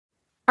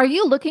Are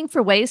you looking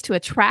for ways to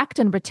attract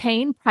and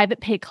retain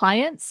private pay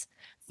clients?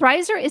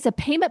 Thrizer is a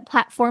payment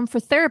platform for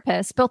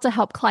therapists built to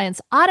help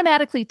clients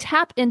automatically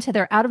tap into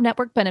their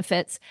out-of-network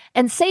benefits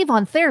and save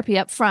on therapy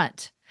up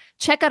front.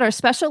 Check out our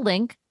special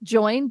link,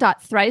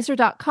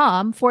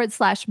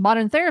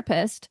 join.thrizer.com/modern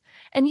therapist,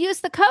 and use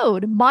the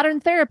code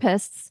Modern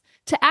Therapists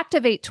to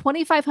activate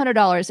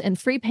 $2,500 in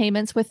free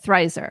payments with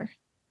Thrizer.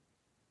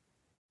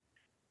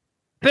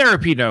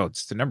 Therapy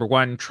Notes, the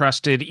 #1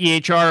 trusted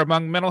EHR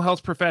among mental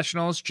health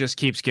professionals, just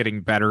keeps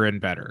getting better and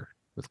better.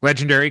 With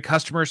legendary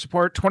customer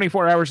support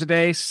 24 hours a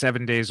day,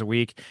 7 days a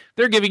week,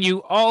 they're giving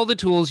you all the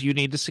tools you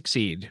need to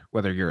succeed,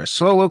 whether you're a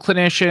solo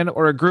clinician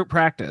or a group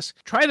practice.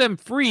 Try them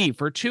free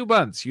for 2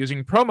 months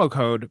using promo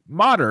code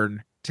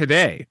MODERN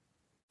today.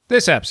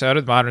 This episode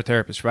of the Modern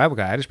Therapist Survival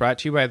Guide is brought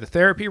to you by the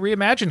Therapy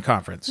Reimagined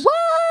Conference.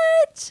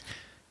 What?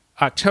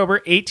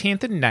 October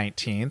 18th and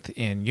 19th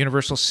in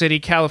Universal City,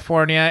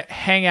 California.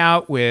 Hang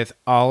out with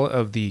all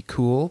of the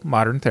cool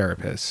modern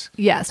therapists.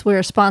 Yes, we're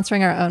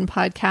sponsoring our own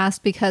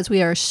podcast because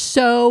we are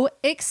so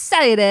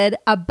excited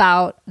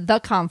about the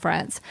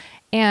conference.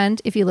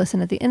 And if you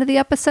listen at the end of the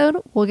episode,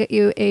 we'll get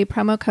you a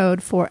promo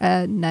code for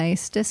a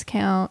nice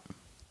discount.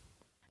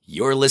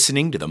 You're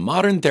listening to the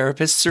Modern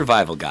Therapist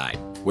Survival Guide,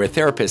 where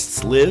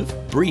therapists live,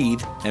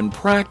 breathe, and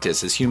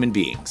practice as human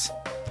beings.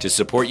 To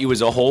support you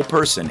as a whole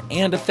person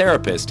and a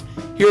therapist,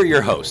 here are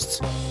your hosts,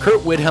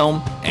 Kurt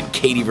Widhelm and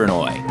Katie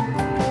Vernoy.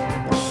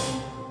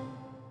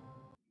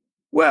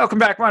 Welcome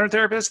back, Modern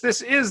Therapists.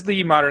 This is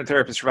the Modern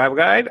Therapist Survival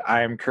Guide.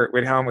 I'm Kurt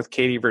Widhelm with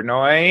Katie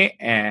Vernoy,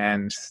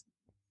 and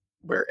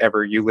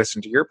wherever you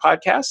listen to your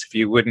podcast, if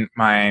you wouldn't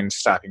mind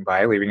stopping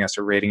by, leaving us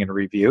a rating and a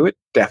review, it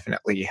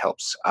definitely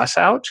helps us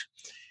out.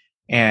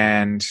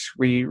 And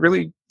we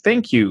really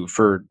thank you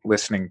for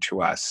listening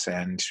to us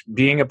and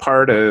being a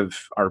part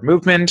of our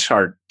movement,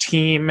 our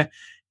team.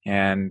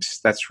 And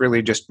that's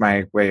really just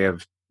my way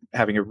of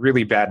having a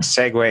really bad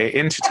segue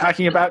into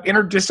talking about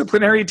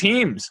interdisciplinary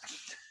teams.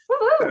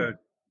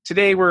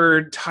 Today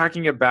we're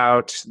talking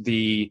about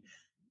the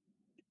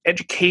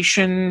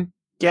education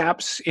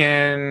gaps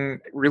in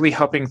really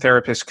helping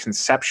therapists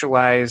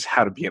conceptualize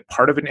how to be a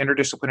part of an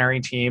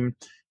interdisciplinary team,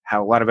 how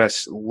a lot of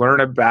us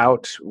learn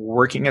about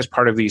working as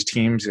part of these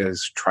teams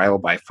as trial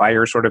by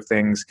fire sort of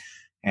things,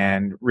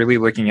 and really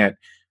looking at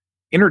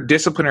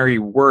interdisciplinary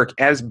work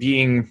as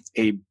being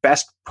a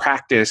best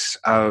practice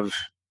of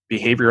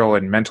behavioral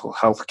and mental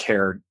health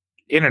care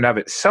in and of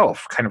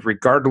itself, kind of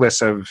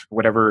regardless of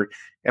whatever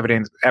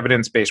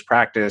evidence-based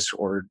practice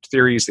or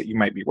theories that you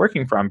might be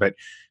working from, but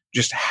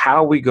just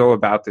how we go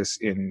about this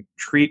in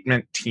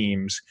treatment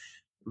teams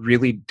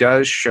really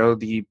does show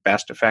the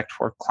best effect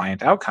for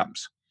client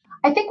outcomes.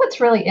 I think what's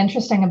really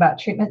interesting about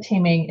treatment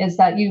teaming is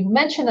that you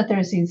mentioned that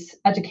there's these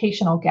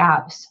educational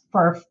gaps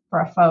for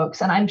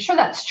folks. And I'm sure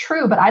that's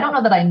true, but I don't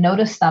know that I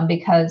noticed them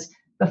because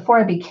before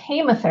I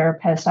became a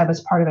therapist, I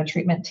was part of a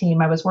treatment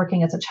team. I was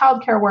working as a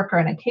childcare worker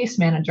and a case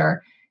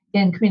manager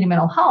in community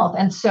mental health.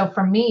 And so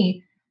for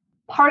me,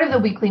 part of the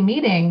weekly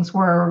meetings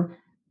were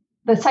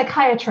the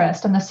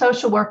psychiatrist and the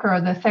social worker,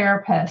 the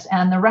therapist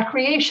and the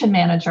recreation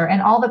manager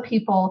and all the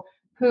people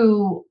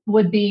who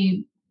would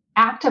be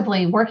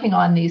actively working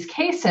on these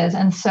cases.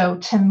 And so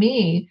to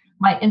me,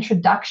 my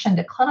introduction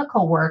to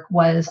clinical work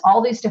was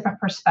all these different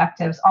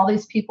perspectives, all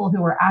these people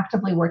who were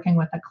actively working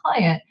with a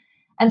client.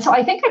 And so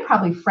I think I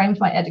probably framed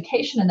my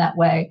education in that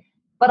way.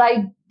 But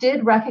I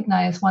did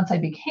recognize once I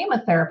became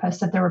a therapist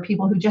that there were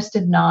people who just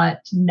did not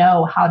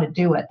know how to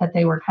do it, that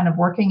they were kind of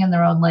working in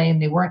their own lane.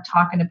 They weren't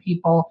talking to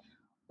people,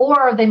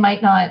 or they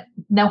might not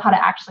know how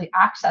to actually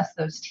access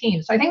those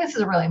teams. So I think this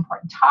is a really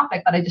important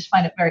topic, but I just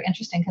find it very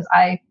interesting because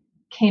I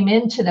came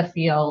into the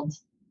field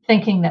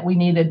thinking that we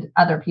needed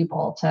other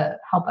people to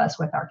help us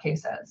with our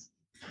cases.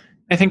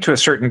 I think to a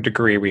certain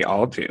degree we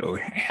all do.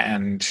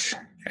 And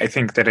I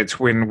think that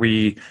it's when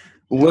we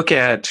look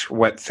at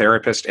what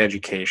therapist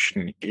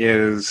education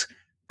is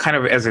kind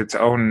of as its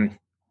own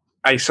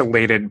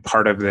isolated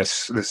part of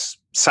this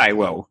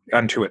silo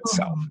unto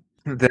itself,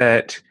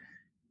 that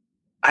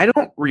I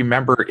don't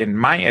remember in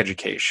my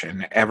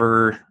education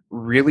ever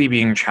really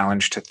being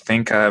challenged to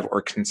think of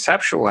or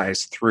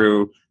conceptualize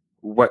through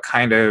what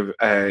kind of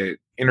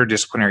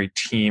interdisciplinary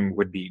team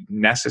would be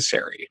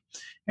necessary.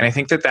 And I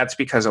think that that's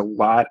because a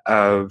lot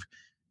of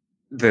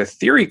the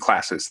theory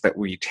classes that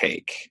we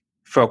take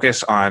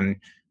focus on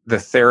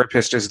the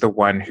therapist as the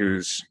one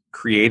who's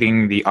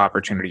creating the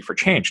opportunity for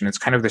change. And it's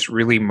kind of this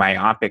really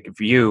myopic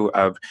view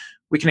of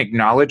we can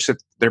acknowledge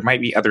that there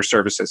might be other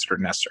services that are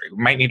necessary.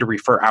 We might need to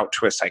refer out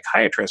to a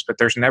psychiatrist, but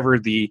there's never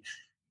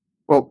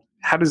well,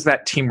 how does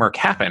that teamwork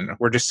happen?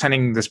 We're just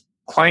sending this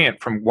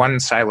client from one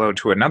silo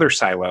to another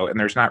silo, and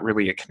there's not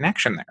really a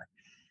connection there.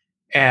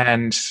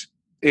 And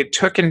it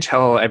took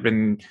until I've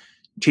been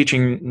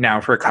teaching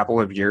now for a couple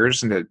of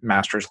years at the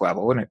master's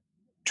level, and it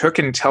took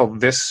until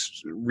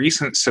this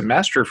recent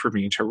semester for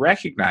me to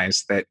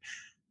recognize that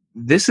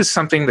this is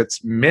something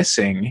that's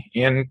missing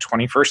in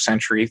 21st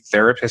century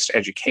therapist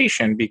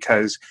education,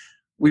 because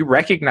we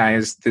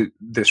recognize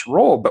this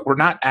role, but we're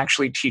not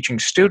actually teaching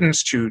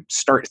students to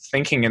start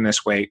thinking in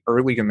this way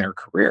early in their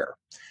career.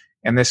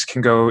 And this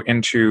can go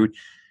into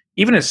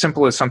even as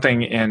simple as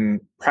something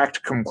in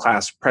practicum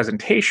class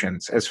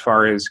presentations, as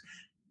far as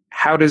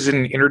how does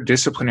an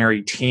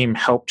interdisciplinary team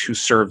help to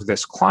serve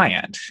this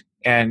client,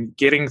 and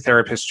getting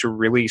therapists to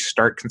really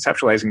start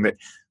conceptualizing that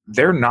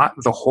they're not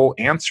the whole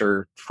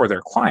answer for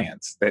their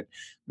clients, that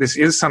this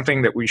is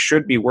something that we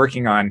should be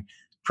working on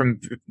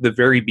from the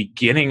very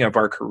beginning of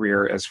our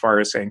career, as far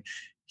as saying,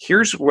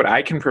 here's what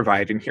I can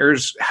provide, and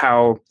here's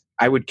how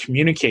I would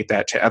communicate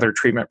that to other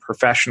treatment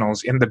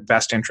professionals in the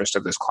best interest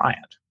of this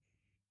client.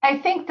 I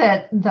think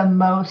that the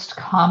most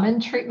common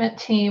treatment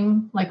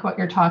team, like what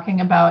you're talking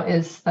about,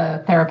 is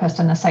the therapist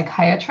and the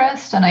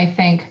psychiatrist. And I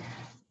think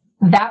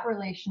that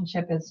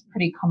relationship is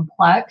pretty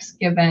complex,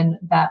 given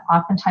that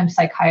oftentimes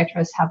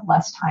psychiatrists have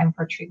less time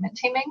for treatment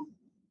teaming.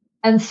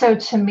 And so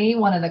to me,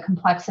 one of the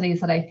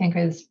complexities that I think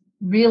is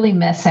really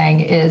missing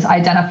is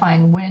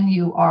identifying when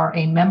you are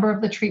a member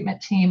of the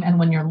treatment team and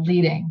when you're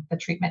leading the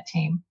treatment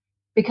team.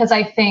 Because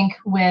I think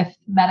with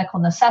medical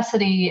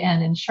necessity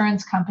and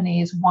insurance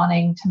companies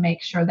wanting to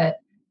make sure that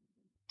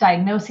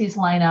diagnoses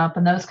line up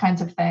and those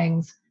kinds of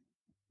things,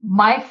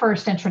 my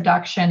first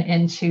introduction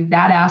into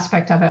that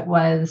aspect of it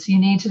was you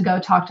need to go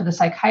talk to the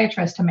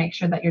psychiatrist to make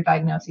sure that your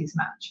diagnoses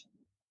match.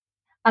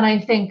 And I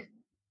think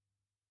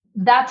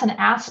that's an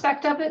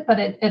aspect of it, but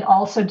it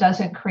also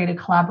doesn't create a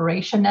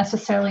collaboration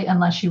necessarily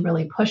unless you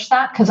really push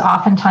that, because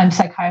oftentimes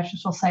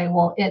psychiatrists will say,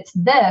 well, it's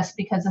this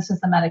because this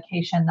is the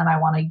medication that I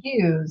want to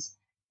use.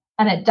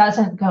 And it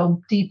doesn't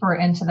go deeper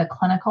into the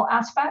clinical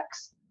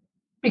aspects,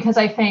 because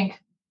I think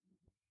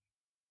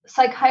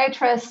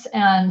psychiatrists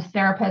and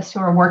therapists who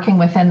are working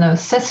within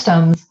those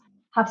systems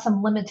have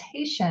some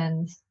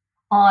limitations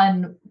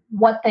on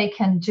what they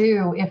can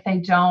do if they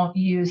don't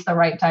use the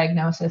right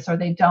diagnosis or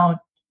they don't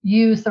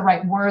use the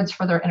right words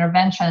for their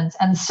interventions.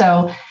 And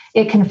so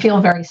it can feel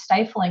very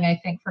stifling, I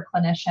think, for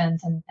clinicians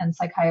and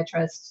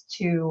psychiatrists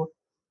to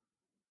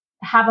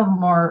have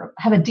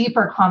a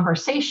deeper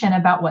conversation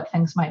about what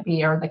things might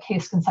be, or the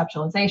case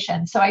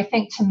conceptualization. So I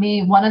think, to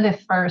me, one of the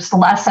first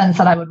lessons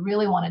that I would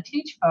really want to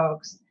teach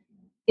folks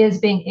is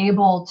being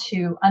able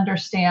to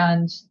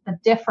understand the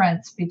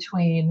difference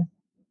between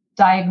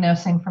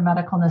diagnosing for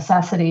medical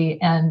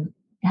necessity and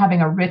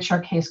having a richer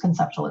case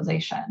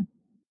conceptualization.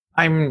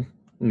 I'm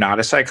not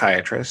a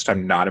psychiatrist.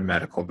 I'm not a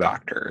medical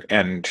doctor.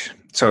 And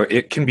so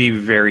it can be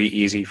very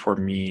easy for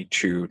me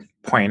to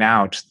point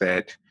out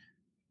that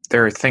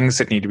there are things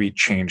that need to be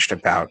changed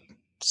about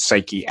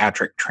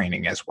psychiatric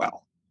training as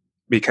well.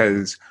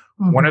 Because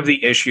one of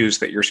the issues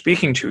that you're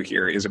speaking to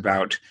here is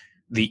about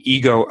the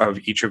ego of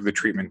each of the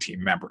treatment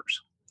team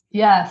members.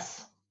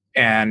 Yes.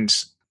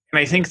 And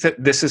I think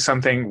that this is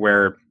something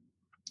where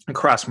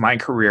across my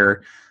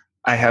career,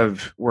 I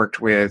have worked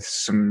with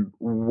some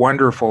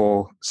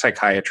wonderful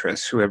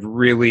psychiatrists who have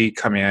really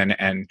come in,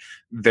 and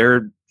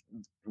they're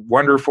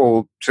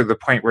wonderful to the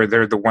point where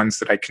they're the ones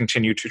that I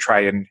continue to try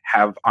and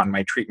have on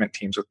my treatment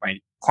teams with my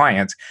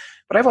clients.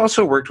 But I've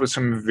also worked with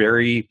some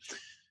very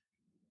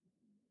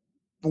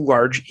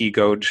large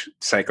egoed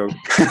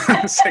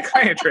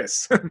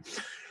psychiatrists. That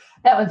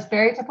was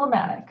very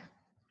diplomatic.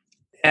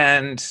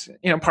 And,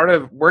 part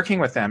of working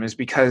with them is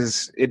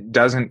because it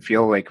doesn't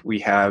feel like we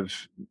have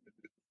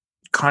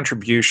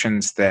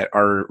contributions that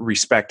are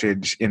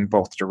respected in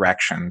both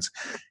directions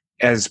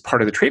as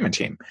part of the treatment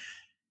team.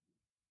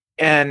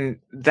 And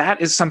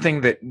that is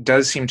something that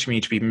does seem to me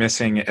to be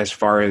missing, as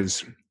far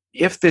as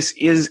if this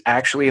is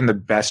actually in the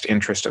best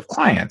interest of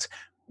clients,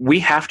 we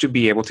have to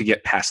be able to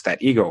get past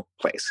that ego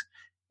place.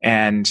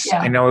 And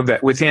I know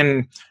that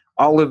within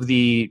all of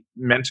the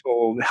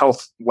mental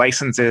health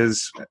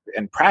licenses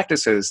and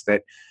practices,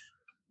 that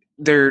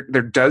there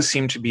does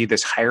seem to be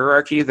this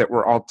hierarchy that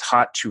we're all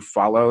taught to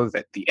follow,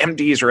 that the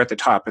MDs are at the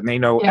top and they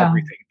know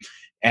everything.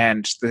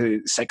 And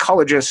the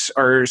psychologists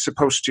are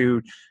supposed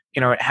to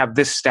have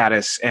this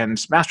status,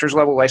 and master's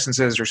level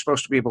licenses are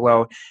supposed to be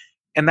below.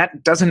 And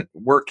that doesn't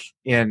work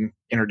in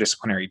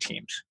interdisciplinary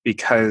teams,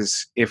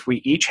 because if we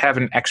each have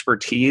an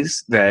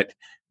expertise that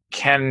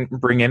can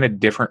bring in a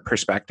different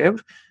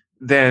perspective,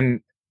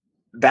 then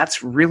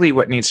that's really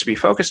what needs to be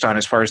focused on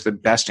as far as the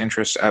best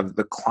interest of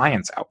the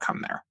client's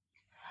outcome there.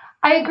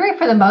 I agree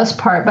for the most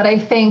part, but I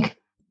think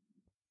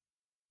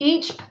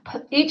each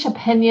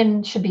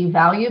opinion should be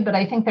valued, but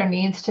I think there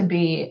needs to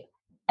be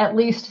at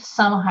least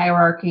some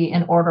hierarchy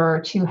in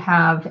order to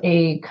have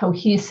a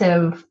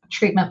cohesive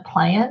treatment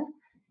plan.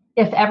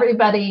 If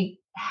everybody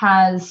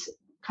has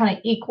kind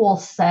of equal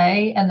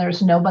say and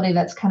there's nobody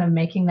that's kind of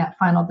making that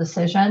final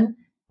decision,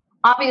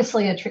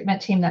 obviously a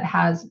treatment team that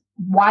has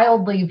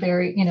wildly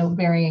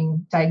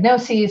varying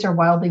diagnoses or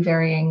wildly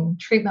varying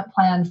treatment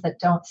plans that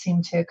don't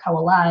seem to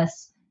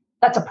coalesce,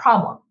 that's a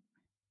problem.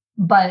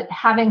 But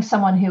having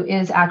someone who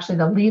is actually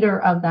the leader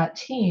of that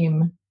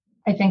team,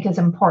 I think, is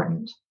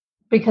important,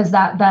 because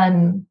that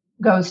then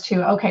goes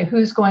to, okay,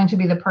 who's going to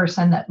be the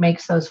person that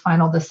makes those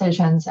final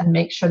decisions and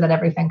makes sure that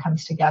everything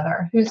comes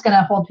together? Who's going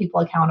to hold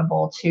people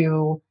accountable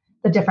to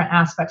the different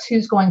aspects,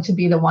 who's going to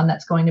be the one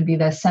that's going to be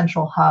the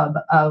central hub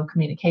of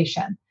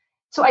communication.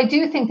 So I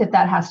do think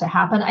that has to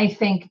happen. I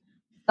think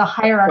the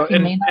hierarchy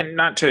may not.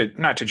 And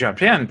not to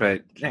jump in,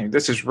 but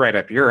this is right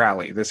up your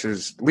alley. This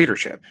is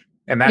leadership.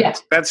 And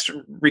that's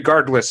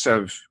regardless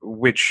of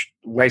which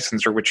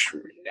license or which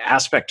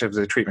aspect of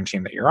the treatment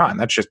team that you're on.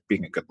 That's just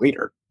being a good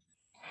leader.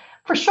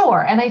 For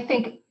sure. And I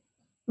think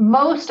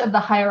most of the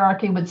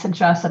hierarchy would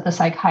suggest that the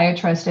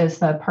psychiatrist is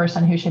the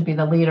person who should be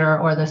the leader,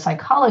 or the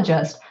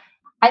psychologist.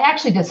 I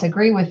actually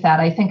disagree with that.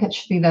 I think it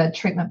should be the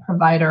treatment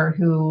provider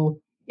who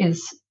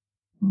is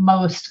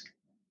most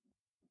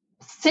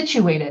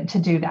situated to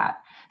do that.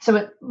 So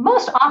it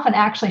most often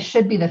actually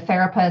should be the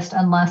therapist,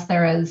 unless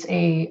there is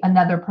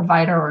another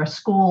provider or a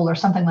school or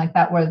something like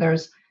that where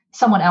there's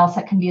someone else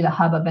that can be the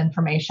hub of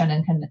information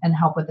and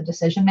help with the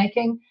decision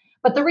making.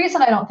 But the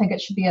reason I don't think it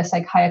should be a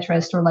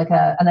psychiatrist or like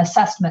an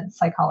assessment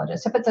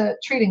psychologist, if it's a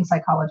treating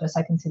psychologist,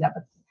 I can see that.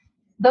 But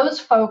those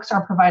folks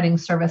are providing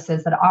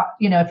services that are,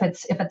 if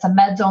it's a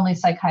meds only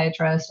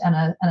psychiatrist and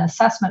an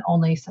assessment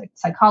only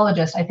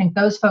psychologist, I think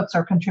those folks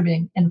are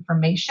contributing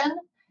information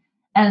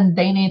and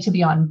they need to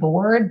be on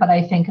board. But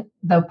I think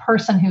the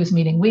person who's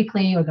meeting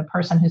weekly or the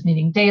person who's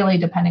meeting daily,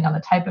 depending on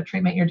the type of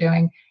treatment you're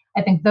doing,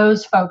 I think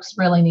those folks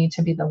really need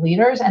to be the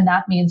leaders. And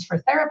that means for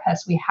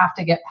therapists, we have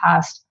to get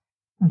past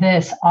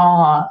this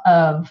awe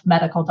of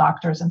medical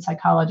doctors and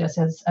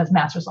psychologists as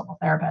master's level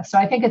therapists. So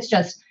I think it's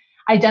just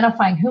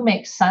identifying who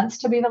makes sense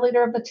to be the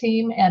leader of the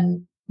team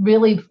and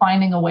really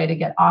finding a way to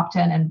get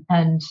opt-in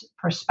and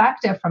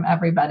perspective from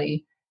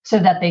everybody so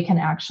that they can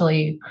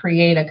actually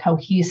create a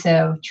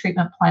cohesive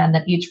treatment plan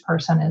that each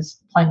person is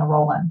playing a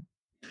role in.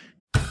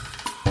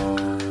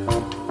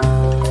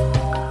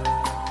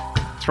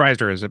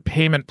 Thrizer is a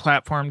payment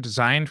platform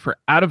designed for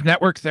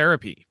out-of-network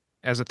therapy.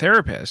 As a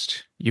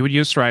therapist, you would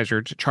use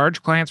Thrizer to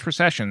charge clients for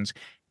sessions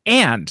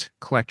and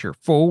collect your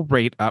full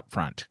rate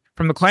upfront.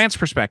 From the client's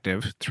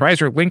perspective,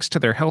 Thrizer links to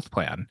their health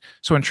plan,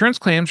 so insurance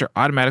claims are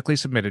automatically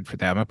submitted for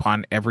them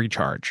upon every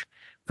charge.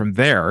 From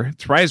there,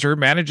 Thrizer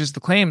manages the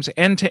claims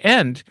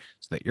end-to-end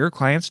so that your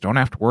clients don't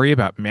have to worry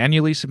about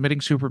manually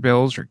submitting super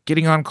bills or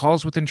getting on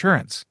calls with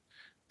insurance.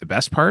 The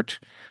best part?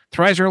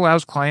 Thrizer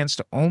allows clients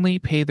to only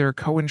pay their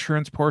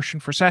co-insurance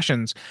portion for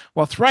sessions,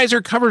 while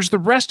Thrizer covers the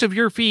rest of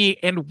your fee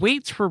and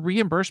waits for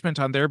reimbursement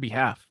on their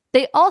behalf.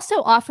 They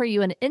also offer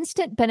you an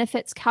instant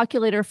benefits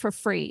calculator for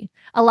free,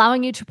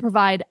 allowing you to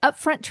provide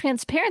upfront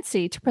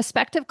transparency to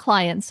prospective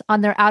clients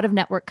on their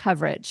out-of-network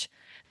coverage.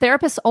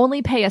 Therapists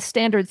only pay a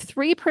standard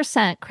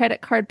 3% credit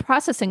card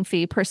processing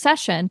fee per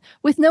session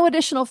with no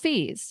additional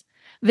fees.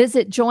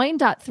 Visit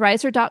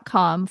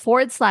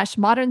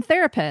join.thrizer.com/modern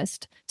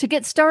therapist to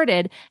get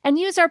started and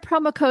use our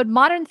promo code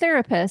Modern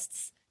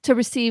Therapists to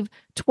receive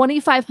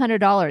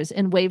 $2,500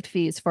 in waived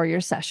fees for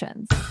your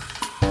sessions.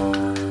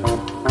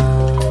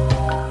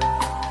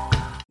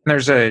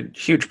 There's a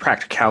huge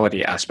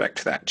practicality aspect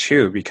to that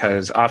too,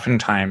 because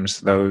oftentimes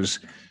those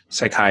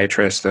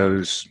psychiatrists,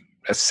 those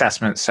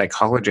assessment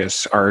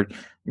psychologists are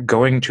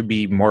going to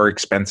be more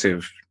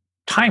expensive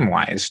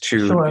time-wise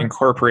to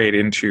incorporate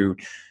into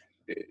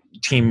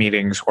team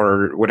meetings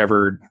or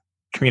whatever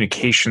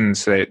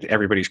communications that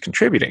everybody's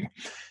contributing.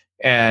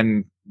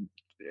 And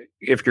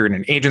if you're in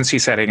an agency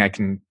setting, I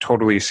can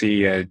totally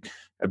see a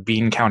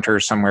bean counter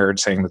somewhere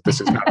saying that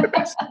this is not the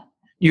best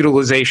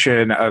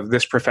utilization of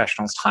this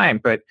professional's time.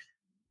 But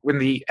when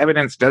the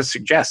evidence does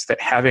suggest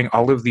that having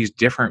all of these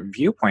different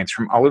viewpoints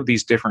from all of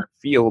these different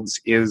fields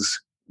is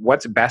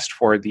what's best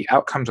for the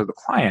outcomes of the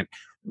client,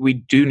 we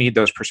do need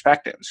those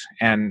perspectives.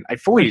 And I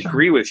fully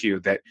agree with you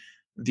that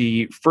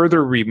the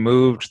further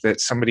removed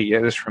that somebody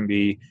is from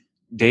the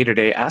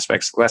day-to-day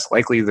aspects, less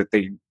likely that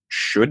they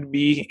should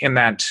be in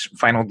that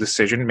final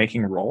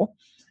decision-making role.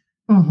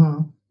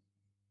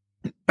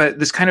 Mm-hmm. But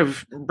this kind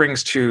of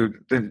brings to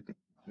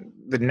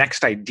the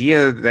next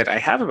idea that I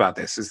have about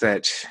this is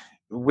that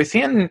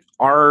within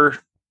our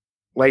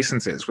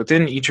licenses,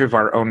 within each of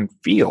our own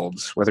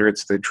fields, whether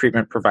it's the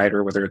treatment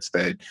provider, whether it's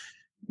the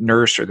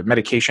nurse or the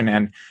medication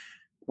end,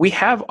 we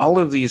have all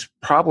of these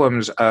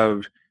problems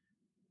of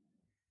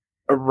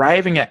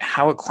arriving at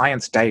how a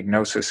client's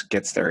diagnosis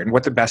gets there and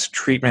what the best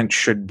treatment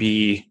should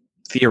be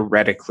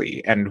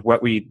theoretically and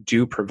what we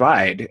do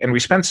provide. And we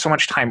spend so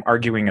much time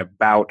arguing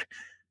about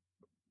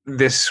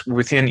this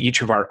within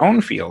each of our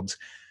own fields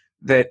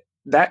that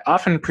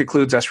often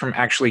precludes us from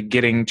actually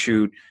getting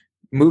to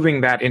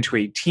moving that into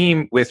a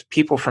team with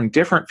people from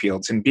different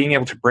fields and being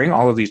able to bring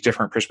all of these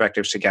different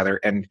perspectives together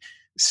and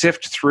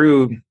sift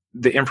through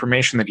the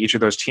information that each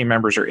of those team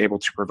members are able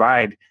to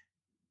provide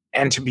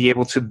and to be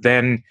able to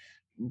then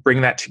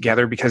bring that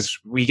together, because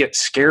we get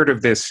scared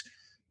of this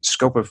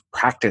scope of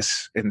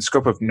practice and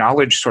scope of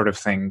knowledge sort of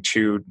thing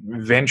to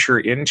venture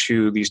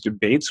into these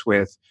debates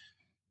with,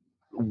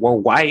 well,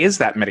 why is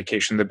that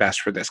medication the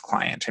best for this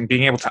client? And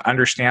being able to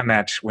understand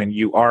that when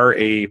you are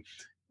a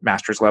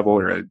master's level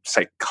or a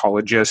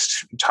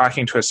psychologist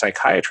talking to a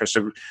psychiatrist,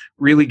 of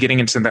really getting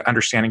into the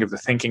understanding of the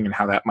thinking and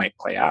how that might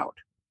play out.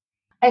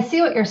 I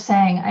see what you're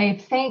saying. I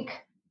think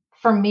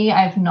for me,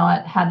 I've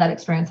not had that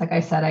experience. Like I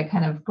said, I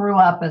kind of grew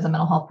up as a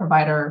mental health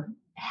provider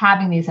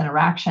having these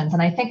interactions.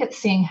 And I think it's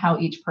seeing how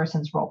each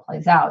person's role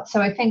plays out.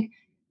 So I think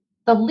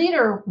the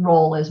leader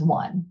role is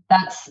one.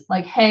 That's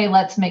like, hey,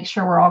 let's make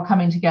sure we're all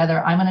coming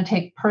together. I'm going to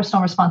take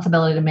personal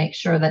responsibility to make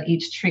sure that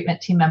each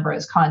treatment team member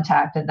is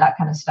contacted, that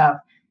kind of stuff.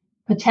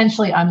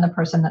 Potentially, I'm the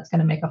person that's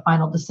going to make a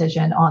final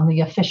decision on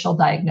the official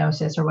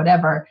diagnosis or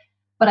whatever.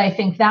 But I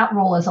think that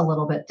role is a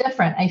little bit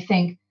different. I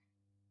think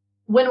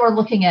when we're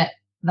looking at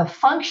the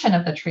function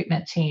of the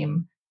treatment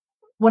team,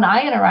 when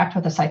I interact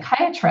with a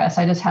psychiatrist,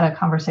 I just had a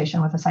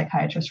conversation with a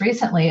psychiatrist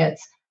recently.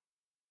 It's,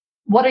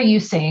 what are you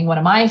seeing? What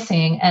am I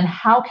seeing? And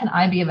how can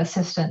I be of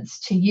assistance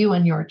to you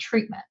in your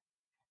treatment?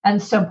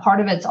 And so part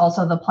of it's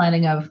also the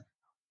planning of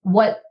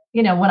what,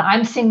 when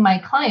I'm seeing my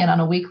client on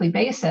a weekly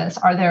basis,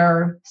 are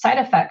there side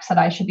effects that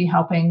I should be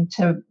helping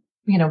to,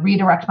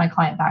 redirect my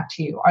client back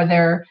to you? Are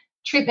there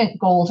treatment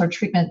goals or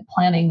treatment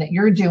planning that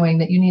you're doing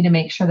that you need to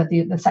make sure that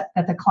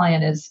the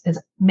client is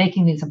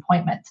making these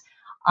appointments?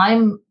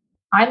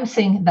 I'm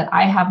seeing that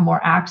I have more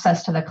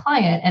access to the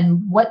client,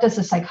 and what does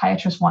the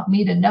psychiatrist want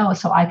me to know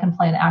so I can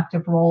play an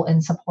active role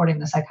in supporting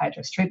the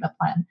psychiatrist's treatment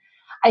plan?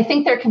 I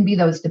think there can be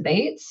those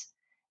debates,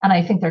 and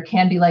I think there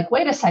can be like,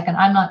 wait a second,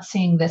 I'm not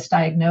seeing this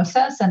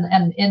diagnosis, and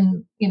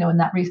in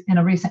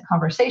a recent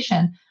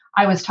conversation,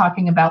 I was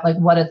talking about like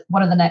what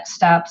are the next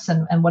steps,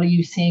 and what are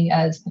you seeing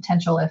as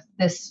potential if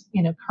this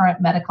current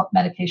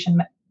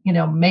medication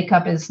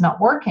makeup is not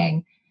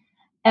working,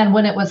 and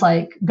when it was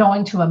like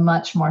going to a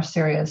much more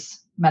serious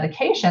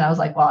medication, I was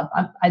like, well,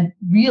 I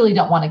really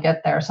don't want to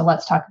get there. So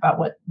let's talk about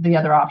what the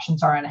other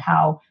options are and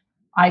how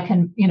I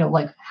can,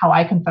 how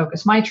I can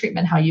focus my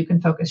treatment, how you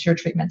can focus your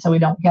treatment, so we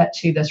don't get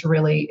to this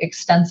really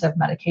extensive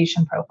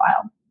medication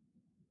profile.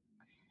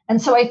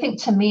 And so I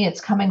think to me, it's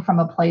coming from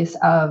a place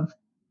of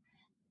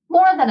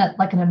more than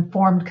an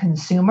informed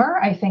consumer.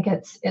 I think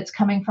it's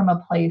coming from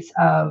a place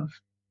of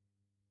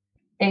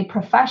a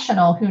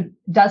professional who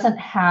doesn't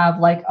have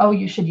like, oh,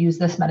 you should use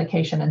this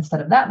medication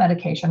instead of that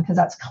medication, because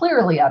that's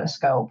clearly out of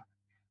scope.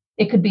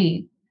 It could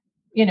be,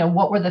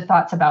 what were the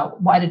thoughts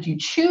about why did you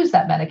choose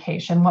that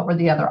medication? What were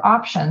the other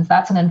options?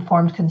 That's an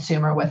informed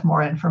consumer with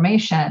more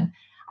information.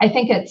 I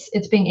think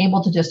it's being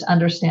able to just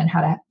understand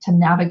how to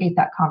navigate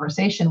that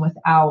conversation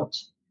without,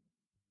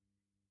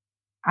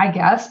 I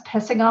guess,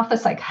 pissing off the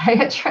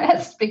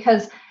psychiatrist,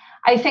 because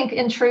I think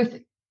in truth,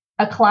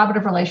 a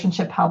collaborative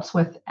relationship helps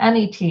with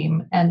any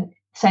team, and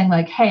saying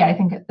like, hey, I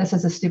think this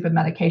is a stupid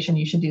medication,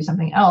 you should do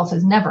something else,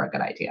 is never a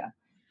good idea.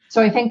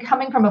 So I think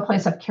coming from a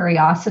place of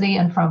curiosity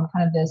and from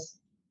kind of this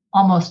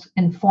almost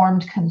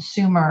informed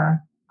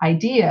consumer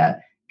idea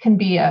can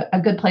be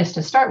a good place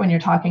to start when you're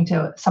talking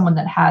to someone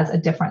that has a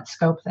different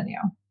scope than you.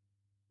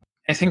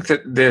 I think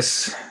that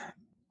this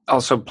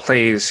also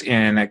plays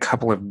in a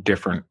couple of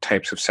different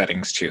types of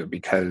settings too,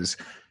 because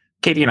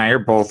Katie and I are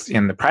both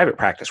in the private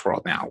practice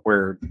world now,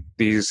 where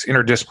these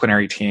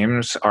interdisciplinary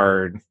teams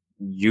are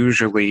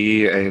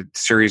usually a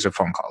series of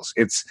phone calls.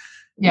 It's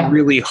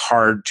really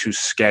hard to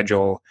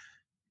schedule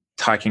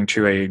talking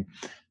to a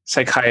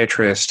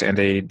psychiatrist and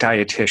a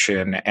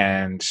dietitian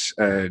and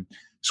a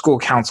school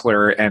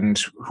counselor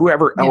and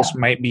whoever else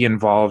might be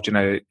involved in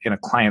a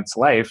client's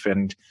life,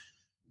 and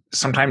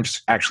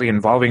sometimes actually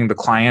involving the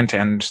client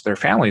and their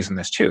families in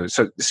this too.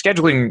 So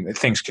scheduling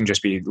things can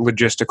just be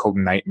logistical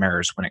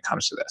nightmares when it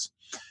comes to this.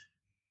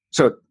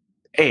 So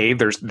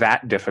there's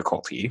that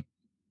difficulty.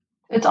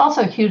 It's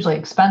also hugely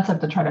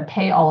expensive to try to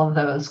pay all of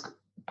those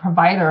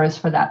providers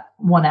for that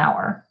 1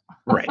 hour.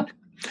 Right.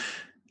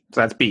 So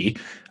that's B.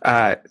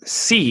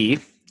 C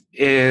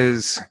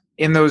is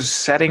in those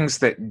settings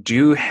that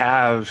do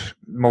have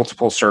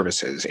multiple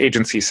services,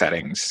 agency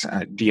settings,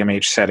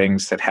 DMH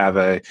settings that have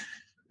a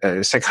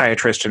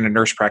psychiatrist and a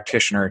nurse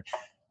practitioner,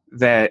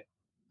 that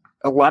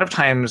a lot of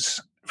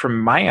times, from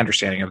my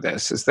understanding of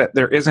this, is that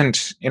there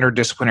isn't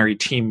interdisciplinary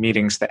team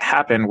meetings that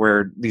happen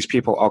where these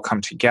people all come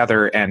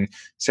together and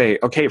say,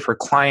 okay, for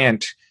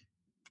client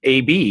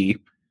AB,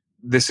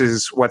 this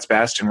is what's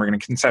best, and we're going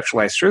to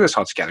conceptualize through this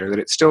all together, that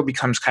it still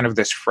becomes kind of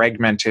this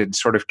fragmented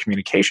sort of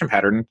communication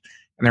pattern.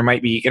 And there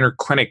might be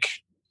interclinic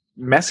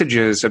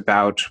messages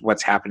about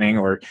what's happening,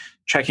 or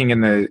checking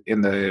in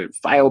the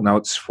file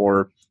notes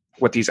for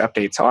what these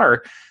updates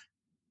are.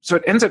 So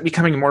it ends up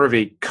becoming more of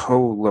a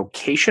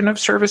co-location of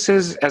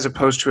services as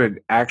opposed to an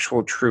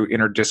actual true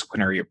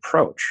interdisciplinary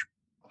approach.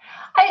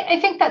 I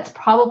think that's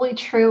probably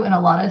true in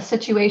a lot of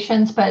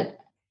situations, but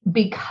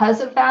because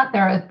of that,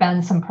 there have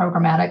been some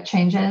programmatic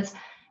changes.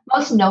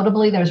 Most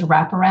notably, there's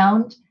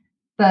wraparound.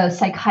 The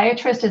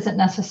psychiatrist isn't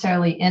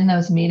necessarily in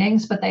those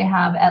meetings, but they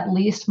have at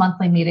least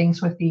monthly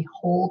meetings with the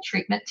whole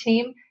treatment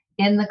team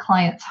in the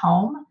client's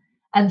home.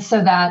 And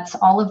so that's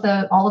all of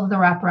the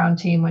wraparound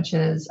team, which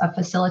is a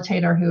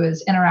facilitator who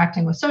is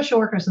interacting with social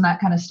workers and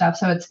that kind of stuff.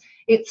 So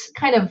it's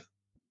kind of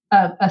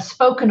a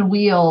spoken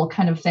wheel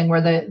kind of thing,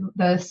 where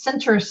the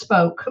center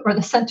spoke, or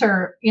the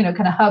center, kind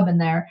of hub in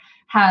there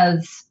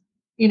has,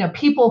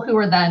 people who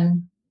are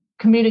then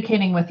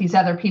communicating with these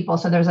other people.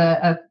 So there's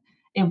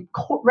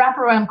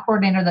wraparound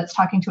coordinator that's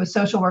talking to a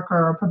social worker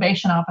or a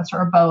probation officer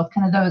or both,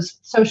 kind of those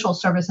social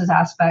services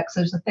aspects.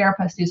 There's a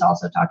therapist who's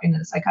also talking to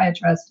the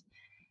psychiatrist.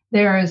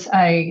 There's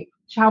a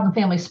child and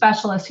family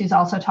specialist who's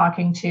also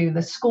talking to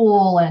the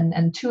school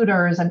and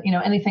tutors and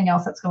anything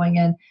else that's going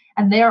in.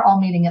 And they're all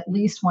meeting at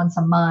least once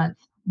a month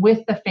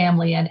with the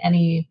family and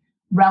any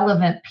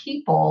relevant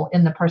people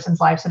in the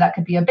person's life. So that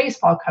could be a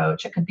baseball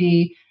coach, it could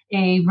be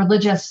a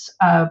religious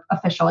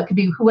official, it could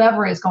be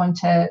whoever is going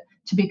to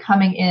be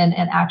coming in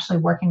and actually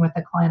working with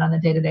the client on the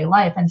day-to-day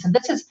life. And so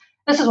this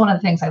is one of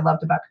the things I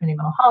loved about community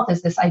mental health,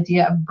 is this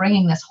idea of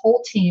bringing this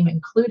whole team,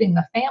 including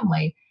the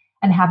family,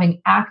 and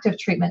having active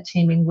treatment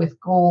teaming with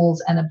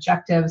goals and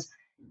objectives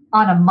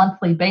on a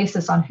monthly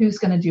basis on who's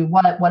going to do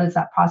what is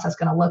that process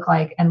going to look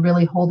like, and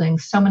really holding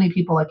so many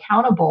people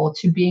accountable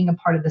to being a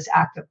part of this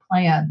active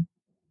plan.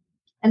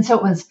 And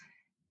so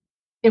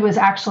it was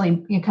actually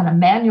kind of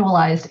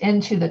manualized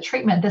into the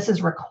treatment. This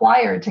is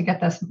required to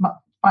get this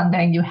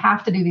funding. You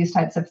have to do these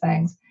types of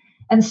things.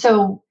 And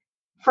so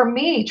for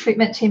me,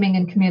 treatment teaming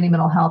in community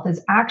mental health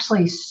is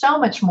actually so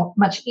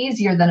much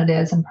easier than it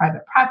is in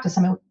private practice.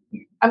 I mean,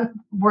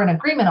 we're in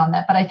agreement on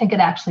that, but I think it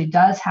actually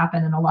does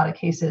happen in a lot of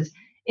cases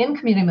in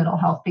community mental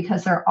health,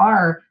 because there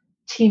are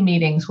team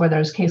meetings where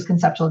there's case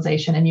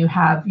conceptualization and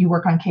you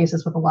work on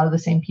cases with a lot of the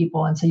same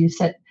people. And so you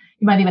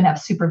might even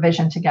have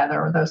supervision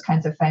together or those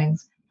kinds of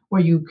things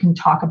where you can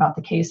talk about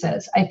the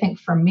cases. I think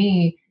for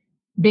me,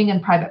 being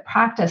in private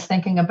practice,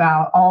 thinking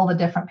about all the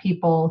different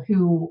people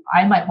who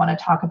I might want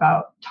to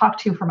talk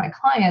to for my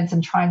clients,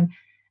 and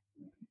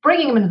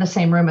bringing them into the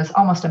same room is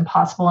almost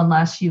impossible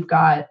unless you've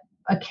got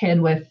a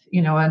kid with,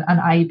 an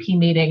IEP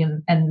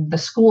meeting and the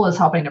school is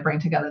helping to bring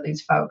together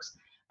these folks.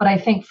 But I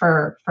think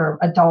for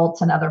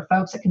adults and other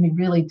folks, it can be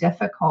really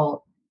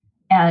difficult.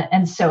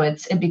 And so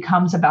it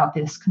becomes about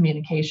this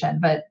communication.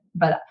 But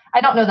I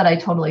don't know that I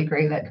totally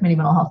agree that community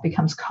mental health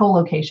becomes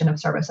co-location of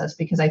services,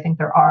 because I think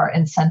there are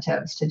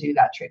incentives to do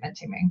that treatment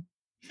teaming.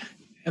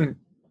 And,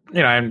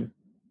 I'm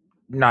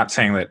not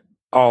saying that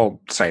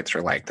all sites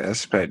are like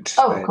this, but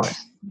of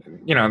course,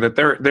 that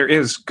there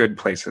is good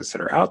places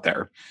that are out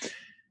there.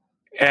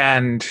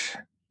 And,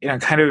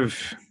 kind of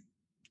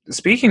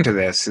speaking to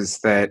this is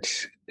that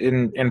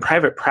in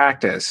private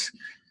practice,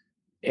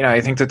 I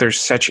think that there's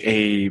such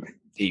a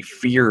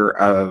fear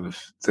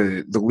of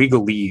the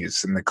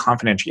legalese and the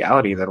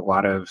confidentiality that a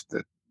lot of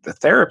the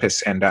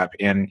therapists end up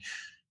in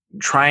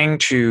trying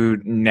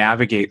to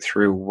navigate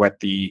through what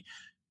the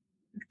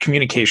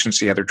communications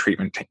to the other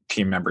treatment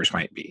team members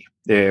might be.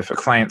 If a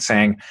client's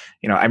saying,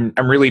 I'm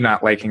really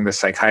not liking the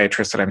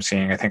psychiatrist that I'm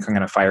seeing, I think I'm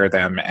going to fire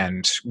them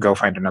and go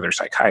find another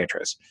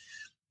psychiatrist.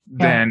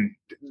 Yeah. Then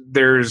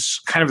there's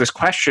kind of this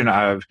question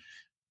of,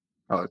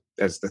 well,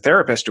 as the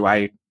therapist, do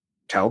I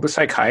tell the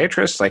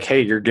psychiatrist, like, hey,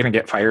 you're going to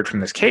get fired from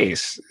this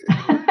case?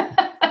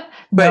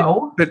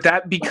 No. But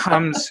that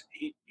becomes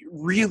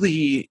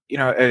really,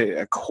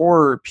 a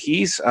core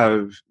piece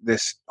of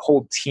this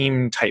whole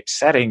team type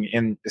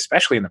setting,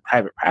 especially in the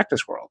private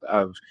practice world,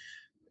 of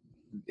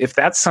if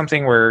that's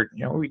something where,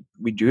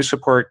 we do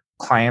support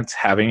clients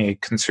having a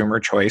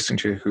consumer choice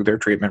into who their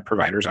treatment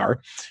providers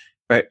are.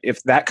 But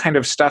if that kind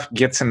of stuff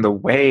gets in the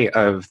way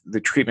of the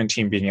treatment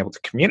team being able to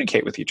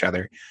communicate with each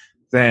other,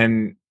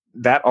 then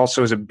that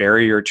also is a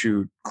barrier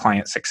to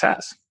client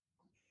success.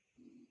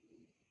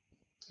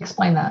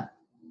 Explain that.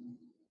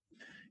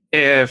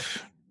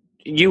 If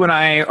you and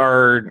I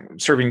are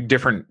serving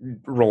different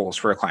roles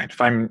for a client,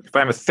 if I'm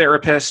a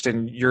therapist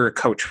and you're a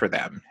coach for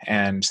them,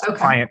 and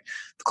the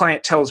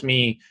client tells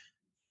me,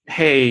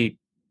 hey,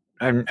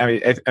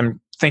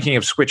 I'm thinking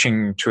of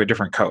switching to a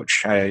different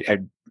coach. I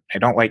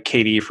don't like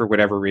Katie for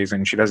whatever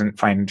reason. She doesn't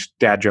find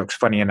dad jokes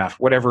funny enough,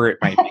 whatever it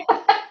might be.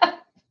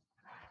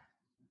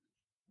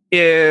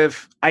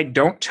 If I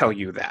don't tell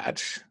you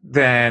that,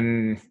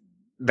 then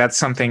that's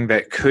something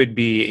that could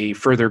be a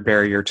further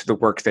barrier to the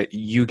work that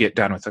you get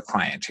done with the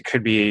client. It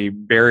could be a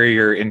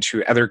barrier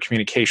into other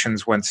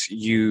communications once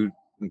you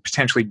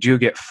potentially do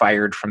get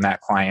fired from that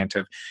client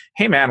of,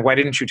 hey man, why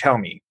didn't you tell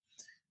me?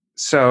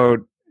 So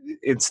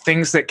it's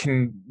things that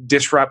can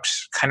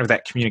disrupt kind of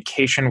that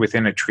communication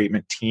within a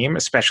treatment team,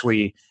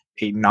 especially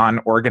a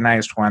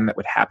non-organized one that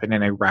would happen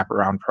in a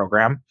wraparound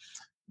program,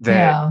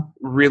 that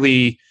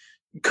really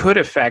could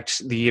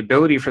affect the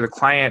ability for the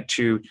client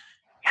to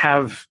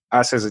have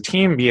us as a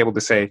team be able to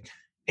say,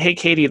 hey,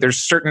 Katie,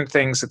 there's certain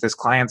things that this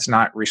client's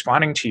not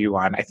responding to you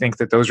on. I think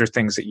that those are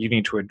things that you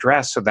need to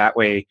address so that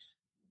way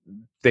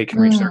they can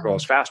reach their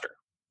goals faster.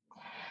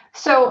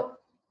 So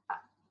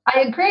I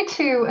agree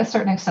to a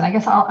certain extent. I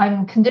guess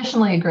I'm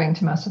conditionally agreeing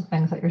to most of the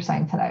things that you're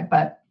saying today,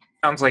 but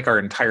sounds like our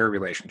entire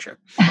relationship.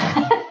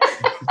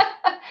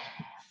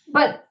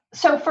 But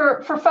so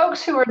for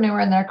folks who are newer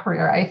in their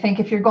career, I think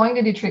if you're going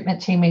to do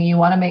treatment teaming, you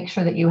want to make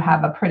sure that you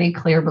have a pretty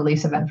clear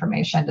release of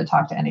information to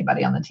talk to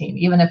anybody on the team,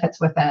 even if it's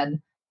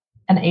within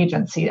an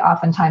agency.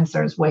 Oftentimes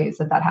there's ways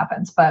that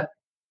happens. But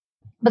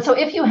so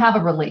if you have a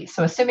release,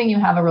 so assuming you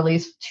have a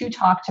release to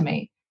talk to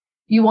me,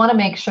 you want to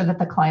make sure that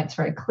the client's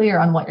very clear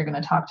on what you're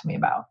going to talk to me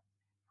about.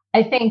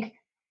 I think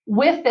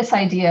with this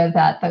idea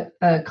that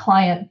the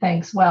client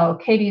thinks, well,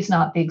 Katie's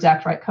not the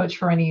exact right coach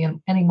for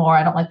anymore.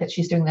 I don't like that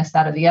she's doing this,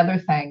 that, or the other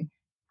thing.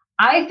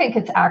 I think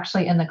it's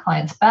actually in the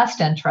client's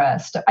best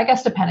interest, I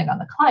guess, depending on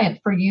the client,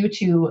 for you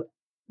to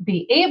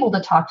be able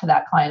to talk to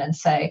that client and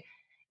say,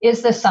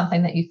 is this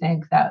something that you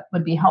think that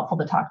would be helpful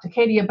to talk to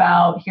Katie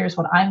about? Here's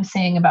what I'm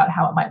seeing about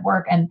how it might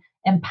work, and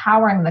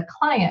empowering the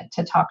client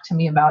to talk to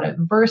me about it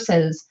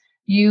versus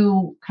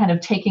you kind of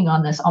taking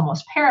on this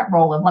almost parent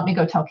role of let me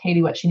go tell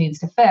Katie what she needs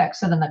to fix.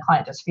 So then the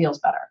client just feels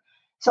better.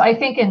 So I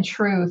think in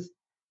truth,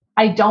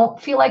 I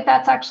don't feel like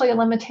that's actually a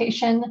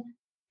limitation,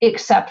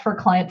 except for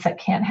clients that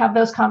can't have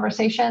those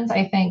conversations.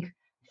 I think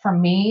for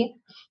me,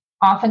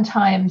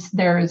 oftentimes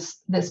there's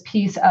this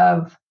piece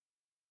of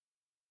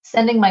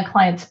sending my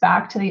clients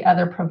back to the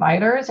other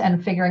providers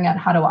and figuring out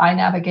how do I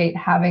navigate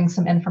having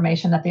some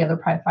information that the other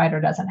provider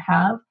doesn't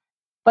have.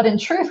 But in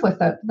truth, with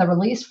the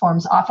release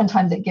forms,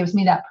 oftentimes it gives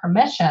me that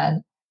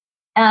permission.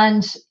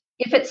 And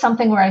if it's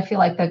something where I feel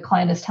like the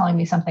client is telling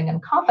me something in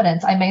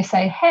confidence, I may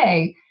say,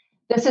 hey,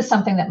 this is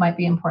something that might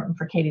be important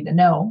for Katie to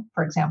know,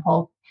 for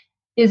example.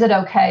 Is it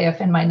okay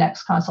if in my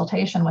next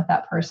consultation with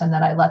that person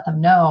that I let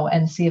them know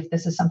and see if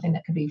this is something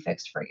that could be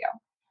fixed for you?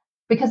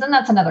 Because then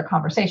that's another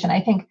conversation.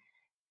 I think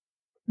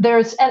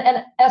there's,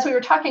 and as we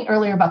were talking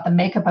earlier about the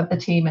makeup of the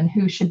team and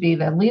who should be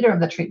the leader of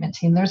the treatment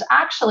team, there's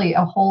actually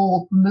a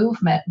whole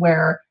movement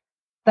where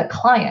the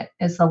client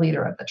is the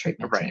leader of the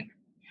treatment team.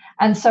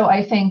 And so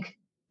I think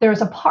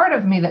there's a part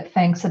of me that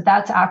thinks that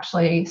that's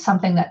actually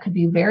something that could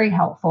be very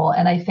helpful.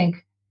 And I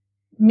think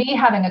me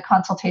having a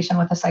consultation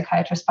with a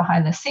psychiatrist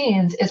behind the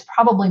scenes is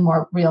probably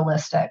more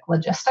realistic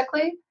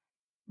logistically.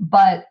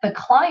 But the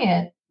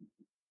client,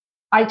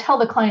 I tell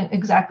the client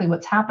exactly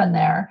what's happened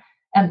there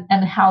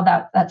and how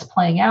that's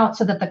playing out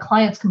so that the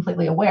client's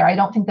completely aware. I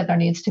don't think that there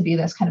needs to be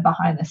this kind of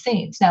behind the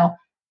scenes. Now,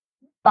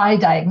 by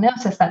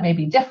diagnosis, that may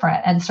be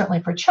different. And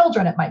certainly for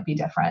children, it might be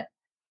different.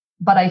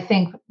 But I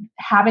think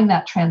having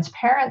that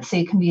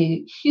transparency can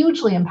be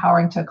hugely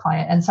empowering to a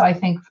client. And so I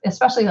think,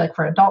 especially like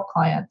for adult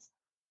clients,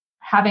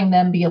 having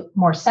them be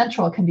more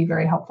central can be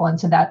very helpful. And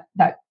so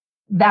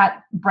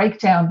that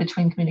breakdown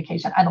between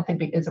communication, I don't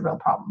think is a real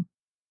problem.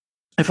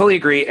 I fully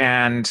agree.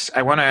 And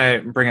I want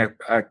to bring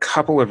a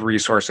couple of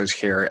resources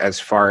here as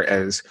far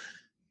as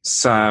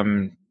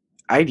some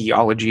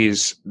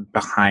ideologies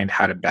behind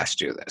how to best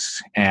do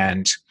this.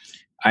 And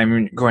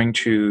I'm going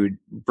to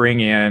bring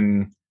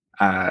in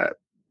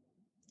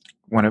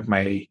one of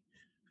my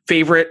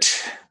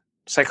favorite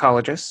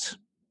psychologists.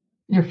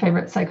 Your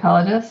favorite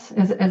psychologist?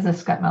 Is this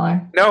Scott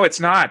Miller? No, it's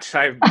not.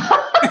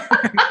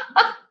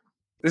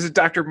 This is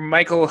Dr.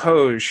 Michael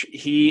Hoge.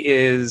 He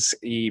is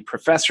a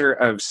professor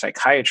of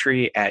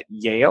psychiatry at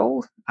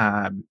Yale.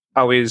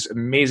 Always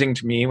amazing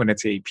to me when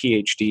it's a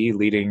PhD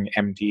leading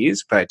MDs,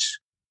 but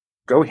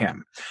go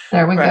him.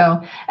 There we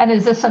go. And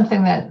is this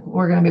something that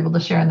we're going to be able to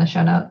share in the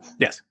show notes?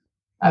 Yes.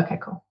 Okay,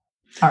 cool.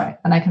 All right.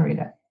 And I can read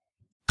it.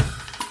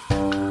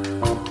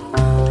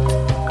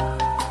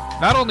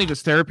 Not only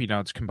does Therapy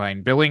Notes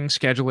combine billing,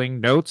 scheduling,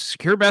 notes,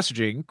 secure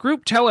messaging,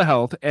 group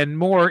telehealth, and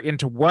more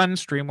into one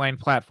streamlined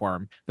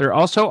platform, they're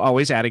also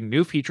always adding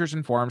new features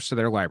and forms to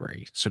their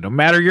library. So no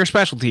matter your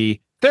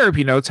specialty,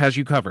 Therapy Notes has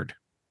you covered.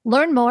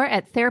 Learn more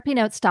at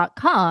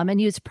therapynotes.com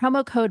and use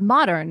promo code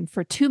MODERN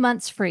for 2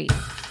 months free.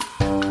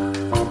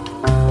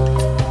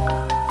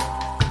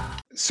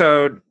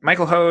 So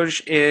Michael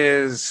Hoge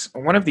is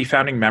one of the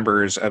founding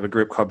members of a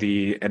group called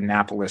the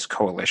Annapolis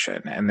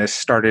Coalition. And this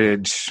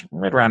started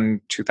right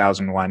around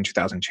 2001,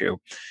 2002,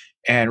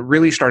 and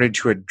really started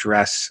to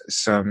address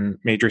some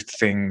major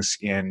things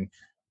in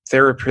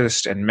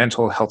therapist and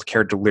mental health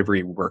care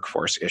delivery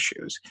workforce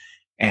issues.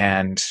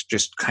 And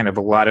just kind of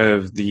a lot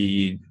of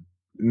the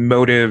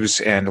motives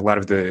and a lot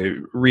of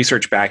the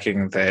research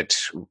backing that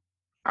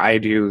I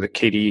do, that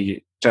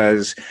Katie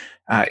does,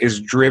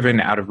 is driven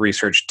out of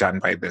research done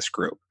by this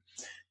group.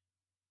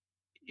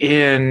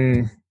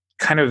 In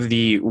kind of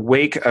the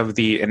wake of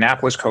the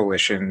Annapolis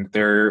Coalition,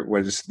 there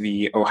was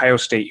the Ohio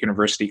State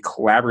University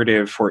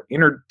Collaborative for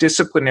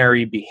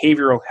Interdisciplinary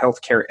Behavioral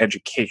Healthcare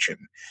Education,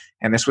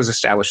 and this was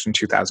established in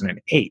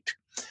 2008.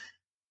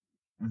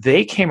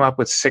 They came up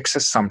with 6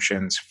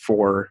 assumptions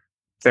for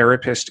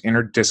therapist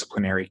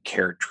interdisciplinary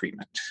care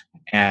treatment,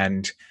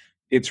 and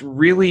it's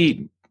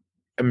really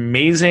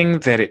amazing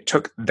that it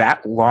took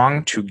that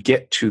long to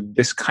get to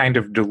this kind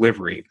of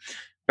delivery.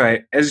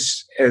 But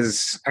as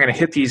I'm going to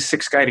hit these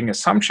 6 guiding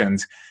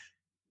assumptions,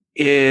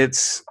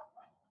 it's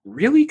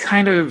really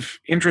kind of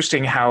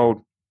interesting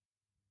how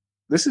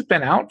this has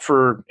been out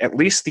for at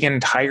least the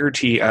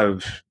entirety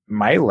of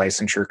my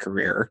licensure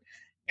career.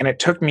 And it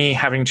took me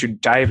having to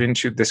dive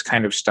into this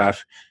kind of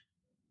stuff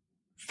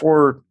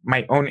for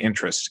my own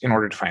interests in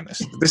order to find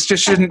this. This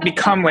just shouldn't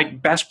become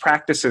like best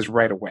practices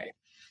right away.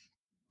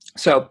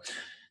 So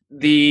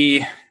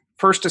the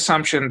first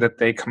assumption that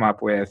they come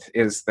up with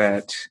is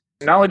that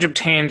knowledge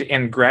obtained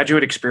in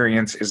graduate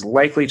experience is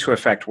likely to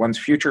affect one's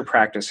future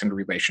practice and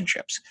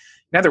relationships.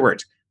 In other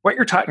words, what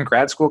you're taught in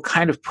grad school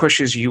kind of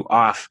pushes you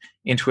off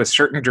into a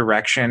certain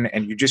direction,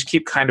 and you just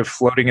keep kind of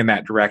floating in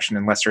that direction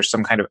unless there's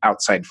some kind of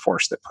outside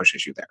force that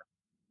pushes you there.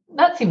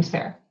 That seems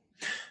fair.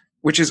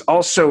 Which is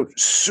also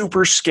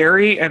super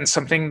scary, and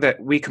something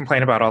that we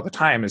complain about all the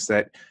time is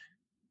that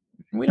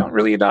we don't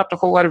really adopt a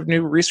whole lot of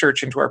new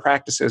research into our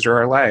practices or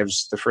our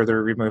lives the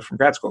further removed from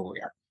grad school we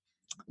are.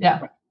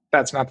 Yeah.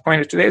 That's not the point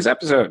of today's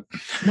episode.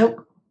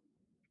 Nope.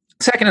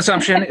 Second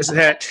assumption is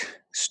that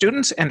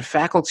students and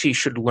faculty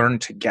should learn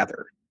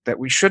together, that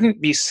we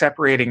shouldn't be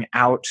separating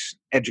out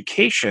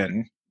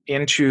education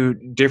into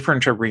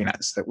different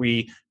arenas, that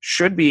we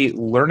should be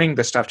learning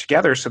the stuff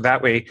together so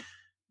that way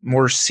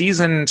more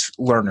seasoned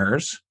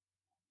learners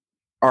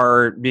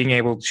are being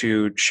able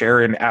to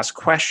share and ask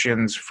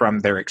questions from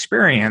their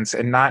experience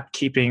and not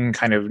keeping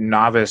kind of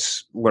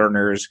novice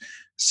learners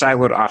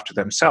siloed off to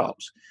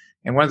themselves.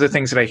 And one of the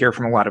things that I hear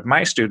from a lot of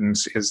my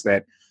students is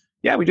that,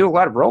 yeah, we do a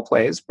lot of role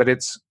plays, but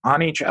it's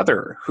on each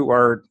other who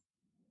are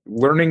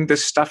learning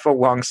this stuff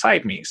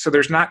alongside me. So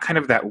there's not kind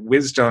of that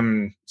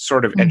wisdom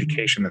sort of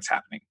education that's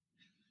happening.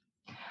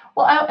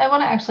 Well, I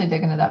want to actually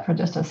dig into that for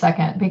just a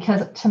second,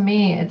 because to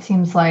me, it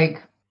seems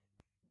like,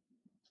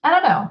 I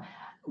don't know,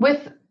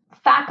 with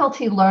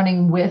faculty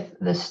learning with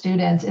the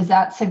students, is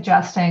that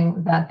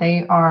suggesting that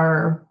they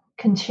are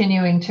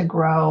continuing to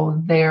grow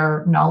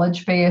their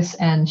knowledge base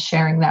and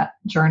sharing that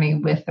journey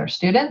with their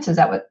students? Is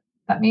that what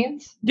that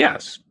means?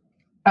 Yes.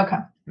 Okay.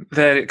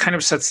 That it kind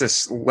of sets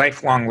this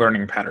lifelong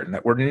learning pattern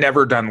that we're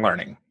never done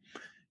learning.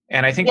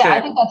 And I think I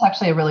think that's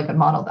actually a really good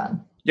model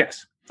then.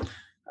 Yes.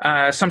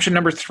 Assumption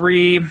number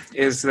 3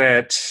 is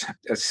that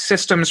a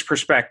systems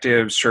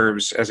perspective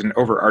serves as an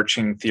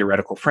overarching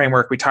theoretical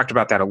framework. We talked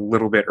about that a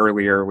little bit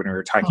earlier when we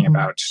were talking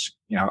about,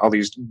 all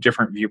these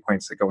different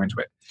viewpoints that go into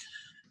it.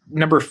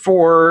 Number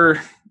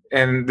 4,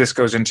 and this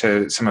goes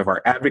into some of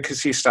our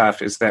advocacy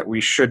stuff, is that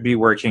we should be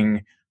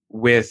working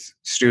with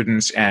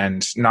students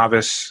and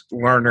novice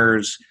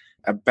learners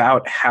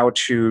about how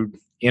to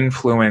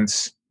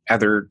influence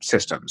other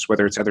systems,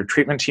 whether it's other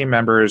treatment team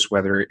members,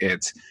 whether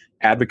it's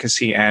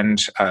advocacy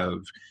end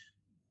of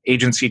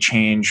agency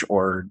change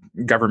or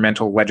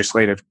governmental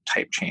legislative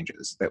type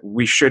changes, that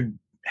we should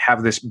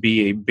have this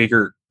be a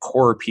bigger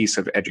core piece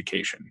of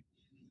education.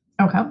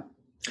 Okay.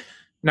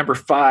 Number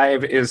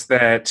 5 is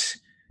that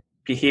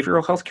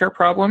behavioral healthcare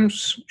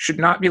problems should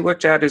not be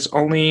looked at as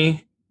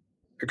only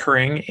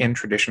occurring in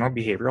traditional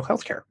behavioral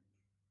healthcare.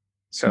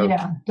 So,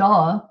 yeah,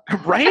 duh.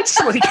 Right?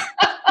 Like,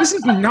 this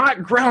is not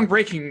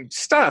groundbreaking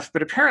stuff,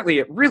 but apparently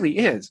it really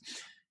is.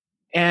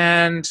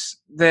 And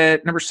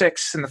that number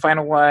 6, and the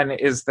final one,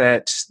 is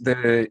that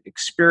the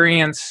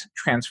experience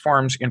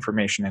transforms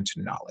information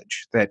into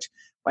knowledge. That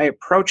by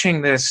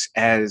approaching this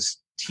as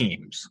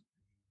teams,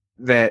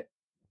 that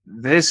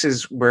this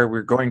is where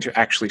we're going to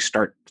actually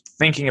start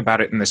thinking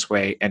about it in this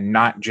way and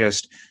not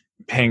just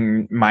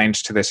paying mind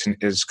to this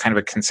as kind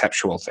of a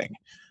conceptual thing.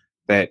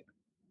 That,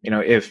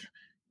 if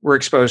we're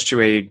exposed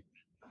to a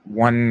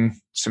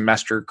 1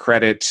 semester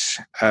credit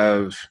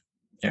of,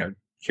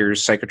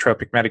 here's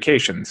psychotropic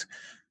medications,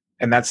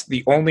 and that's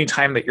the only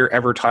time that you're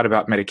ever taught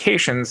about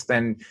medications,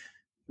 then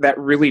that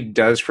really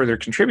does further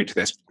contribute to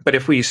this. But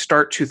if we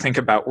start to think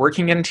about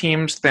working in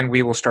teams, then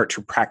we will start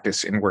to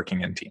practice in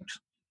working in teams.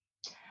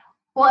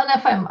 Well, and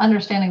if I'm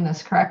understanding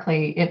this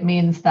correctly, it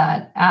means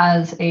that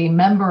as a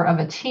member of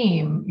a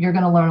team, you're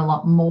going to learn a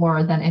lot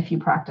more than if you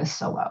practice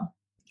solo.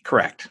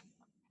 Correct.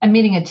 And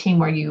meeting a team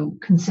where you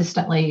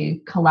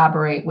consistently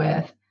collaborate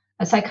with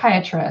a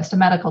psychiatrist, a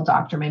medical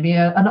doctor, maybe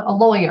a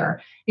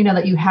lawyer,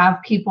 that you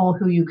have people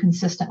who you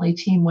consistently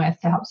team with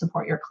to help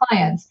support your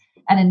clients.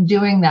 And in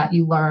doing that,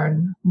 you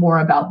learn more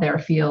about their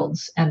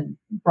fields and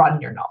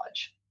broaden your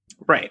knowledge.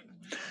 Right.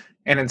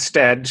 And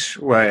instead,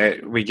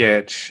 what we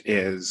get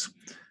is,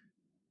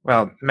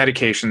 well,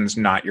 medication's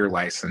not your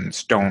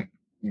license. Don't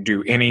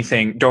do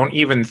anything. Don't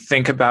even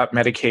think about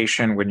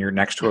medication when you're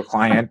next to a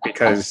client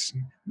because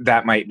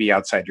that might be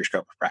outside your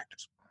scope of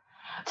practice.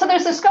 So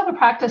there's the scope of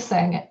practice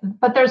thing,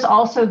 but there's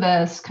also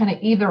this kind of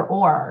either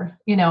or,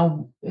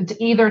 it's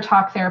either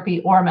talk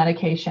therapy or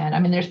medication. I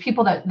mean, there's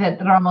people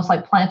that are almost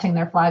like planting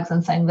their flags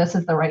and saying this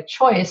is the right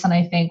choice. And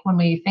I think when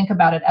we think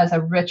about it as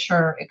a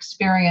richer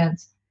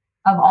experience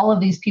of all of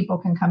these people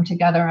can come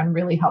together and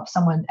really help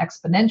someone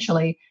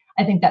exponentially,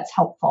 I think that's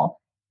helpful.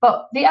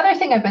 But the other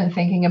thing I've been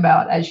thinking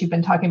about as you've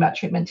been talking about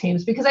treatment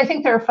teams, because I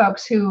think there are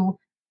folks who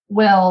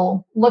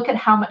will look at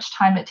how much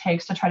time it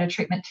takes to try to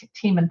treatment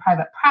team in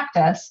private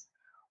practice,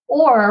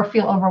 or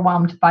feel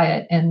overwhelmed by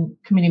it in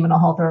community mental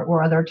health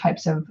or other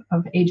types of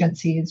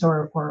agencies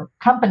or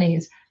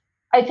companies.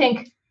 I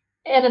think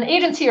in an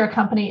agency or a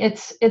company,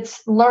 it's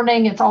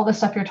learning, it's all the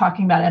stuff you're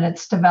talking about, and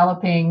it's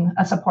developing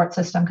a support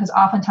system, because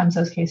oftentimes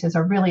those cases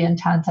are really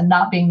intense, and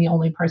not being the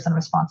only person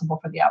responsible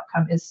for the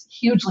outcome is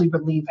hugely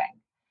relieving.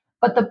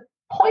 But the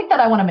point that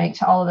I want to make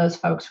to all of those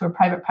folks who are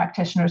private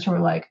practitioners who are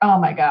like, oh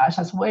my gosh,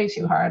 that's way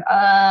too hard.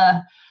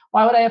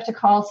 Why would I have to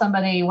call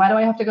somebody? Why do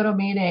I have to go to a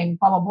meeting?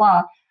 Blah, blah,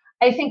 blah.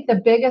 I think the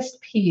biggest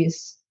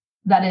piece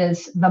that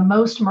is the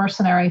most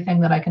mercenary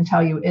thing that I can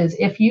tell you is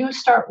if you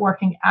start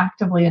working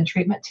actively in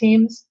treatment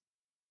teams,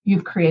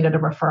 you've created a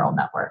referral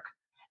network.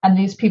 And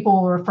these people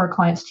will refer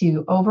clients to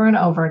you over and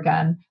over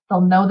again.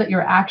 They'll know that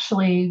you're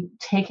actually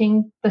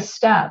taking the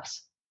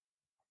steps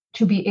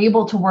to be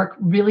able to work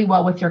really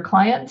well with your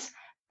clients.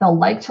 They'll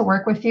like to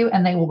work with you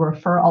and they will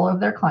refer all of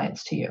their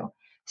clients to you.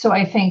 So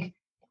I think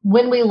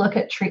when we look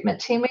at treatment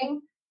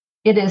teaming,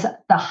 it is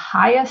the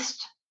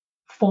highest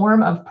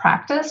form of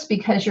practice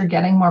because you're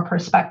getting more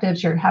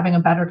perspectives, you're having a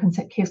better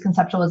case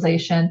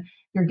conceptualization,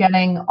 you're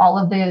getting all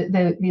of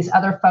these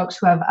other folks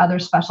who have other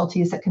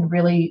specialties that can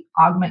really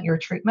augment your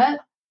treatment,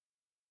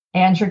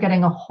 and you're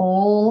getting a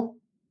whole,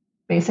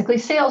 basically,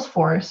 sales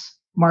force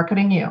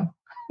marketing you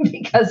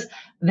because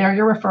they're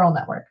your referral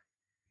network.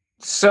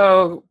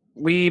 So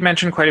we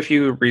mentioned quite a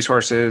few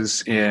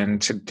resources in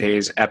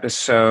today's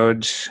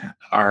episode.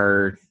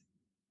 Our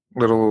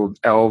little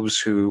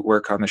elves who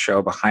work on the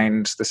show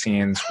behind the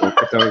scenes will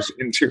put those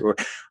into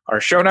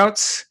our show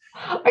notes.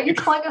 Are you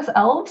calling us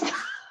elves?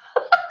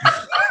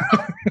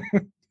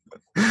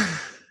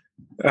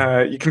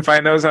 You can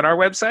find those on our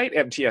website,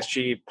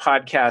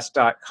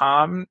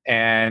 mtsgpodcast.com,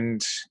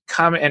 and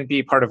come and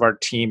be part of our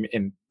team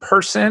in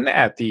person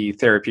at the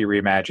Therapy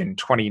Reimagined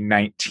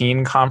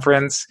 2019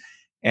 conference.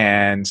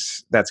 And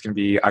that's going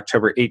to be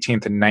October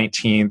 18th and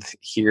 19th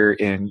here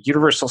in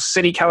Universal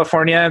City,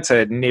 California. It's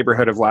a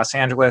neighborhood of Los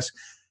Angeles.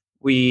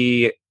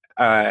 We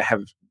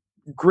have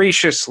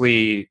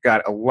graciously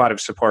got a lot of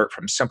support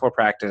from Simple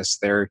Practice.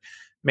 They're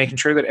making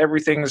sure that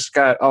everything's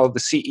got all the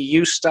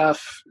CEU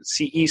stuff,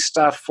 CE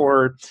stuff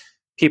for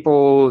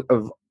people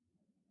of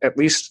at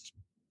least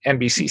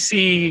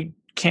NBCC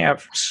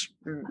camps,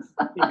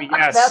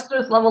 PBS,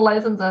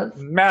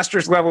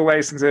 master's level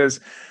licenses.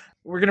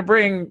 We're gonna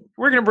bring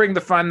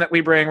the fun that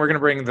we bring. We're gonna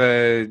bring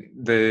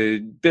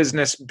the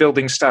business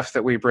building stuff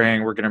that we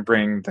bring. We're gonna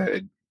bring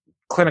the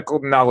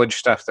clinical knowledge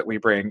stuff that we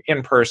bring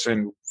in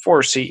person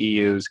for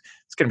CEUs.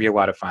 It's gonna be a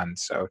lot of fun.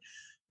 So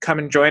come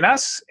and join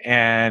us.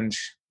 And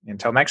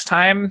until next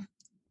time,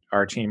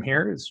 our team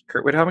here is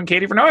Kurt Whithelm and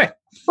Katie Vernoy.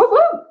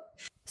 Woo-hoo!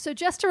 So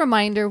just a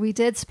reminder, we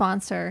did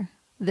sponsor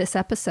this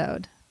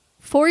episode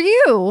for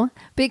you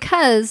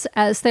because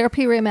as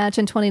Therapy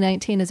Reimagined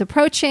 2019 is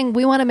approaching,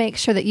 we want to make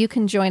sure that you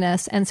can join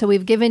us. And so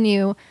we've given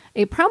you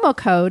a promo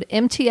code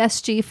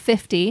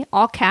MTSG50,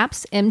 all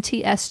caps,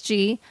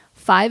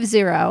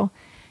 MTSG50,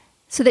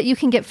 so that you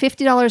can get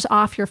 $50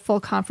 off your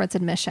full conference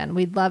admission.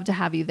 We'd love to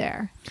have you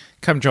there.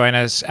 Come join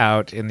us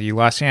out in the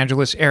Los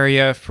Angeles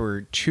area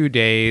for 2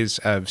 days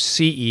of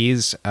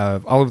CEs,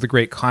 of all of the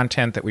great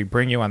content that we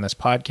bring you on this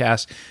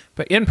podcast,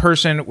 but in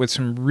person with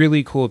some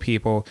really cool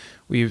people.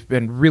 We've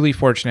been really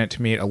fortunate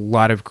to meet a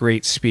lot of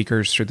great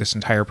speakers through this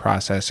entire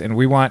process, and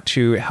we want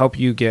to help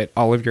you get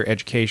all of your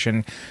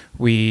education.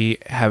 We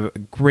have a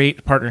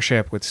great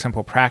partnership with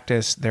Simple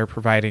Practice. They're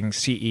providing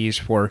CEs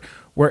for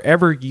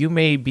wherever you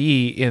may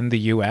be in the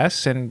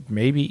U.S. and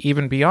maybe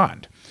even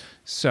beyond.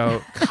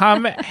 So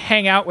come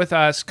hang out with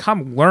us,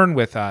 come learn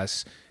with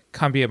us,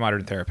 come be a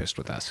modern therapist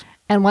with us.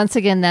 And once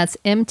again, that's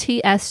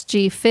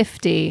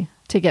MTSG50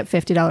 to get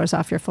 $50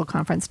 off your full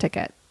conference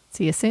ticket.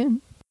 See you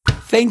soon.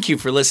 Thank you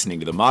for listening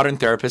to the Modern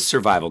Therapist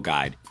Survival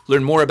Guide.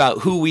 Learn more about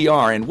who we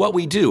are and what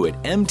we do at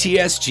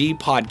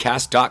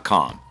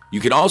mtsgpodcast.com.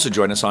 You can also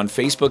join us on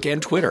Facebook and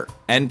Twitter.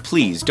 And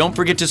please don't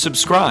forget to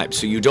subscribe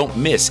so you don't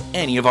miss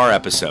any of our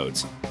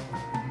episodes.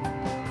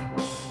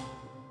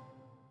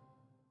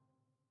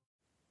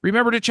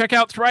 Remember to check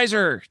out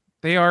Thrizer.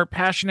 They are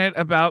passionate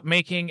about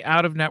making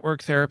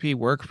out-of-network therapy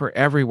work for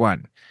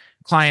everyone.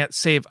 Clients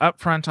save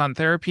upfront on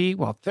therapy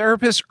while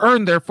therapists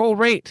earn their full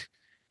rate.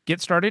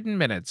 Get started in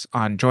minutes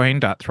on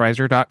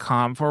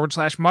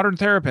join.thrizer.com/modern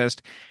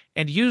therapist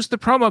and use the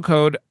promo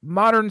code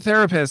Modern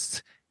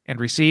Therapists and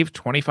receive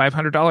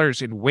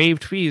 $2,500 in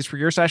waived fees for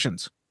your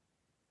sessions.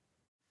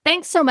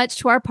 Thanks so much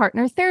to our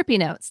partner, Therapy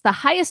Notes, the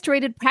highest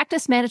rated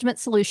practice management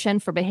solution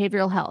for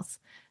behavioral health.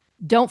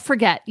 Don't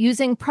forget,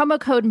 using promo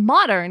code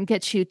MODERN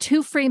gets you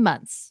 2 free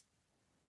months.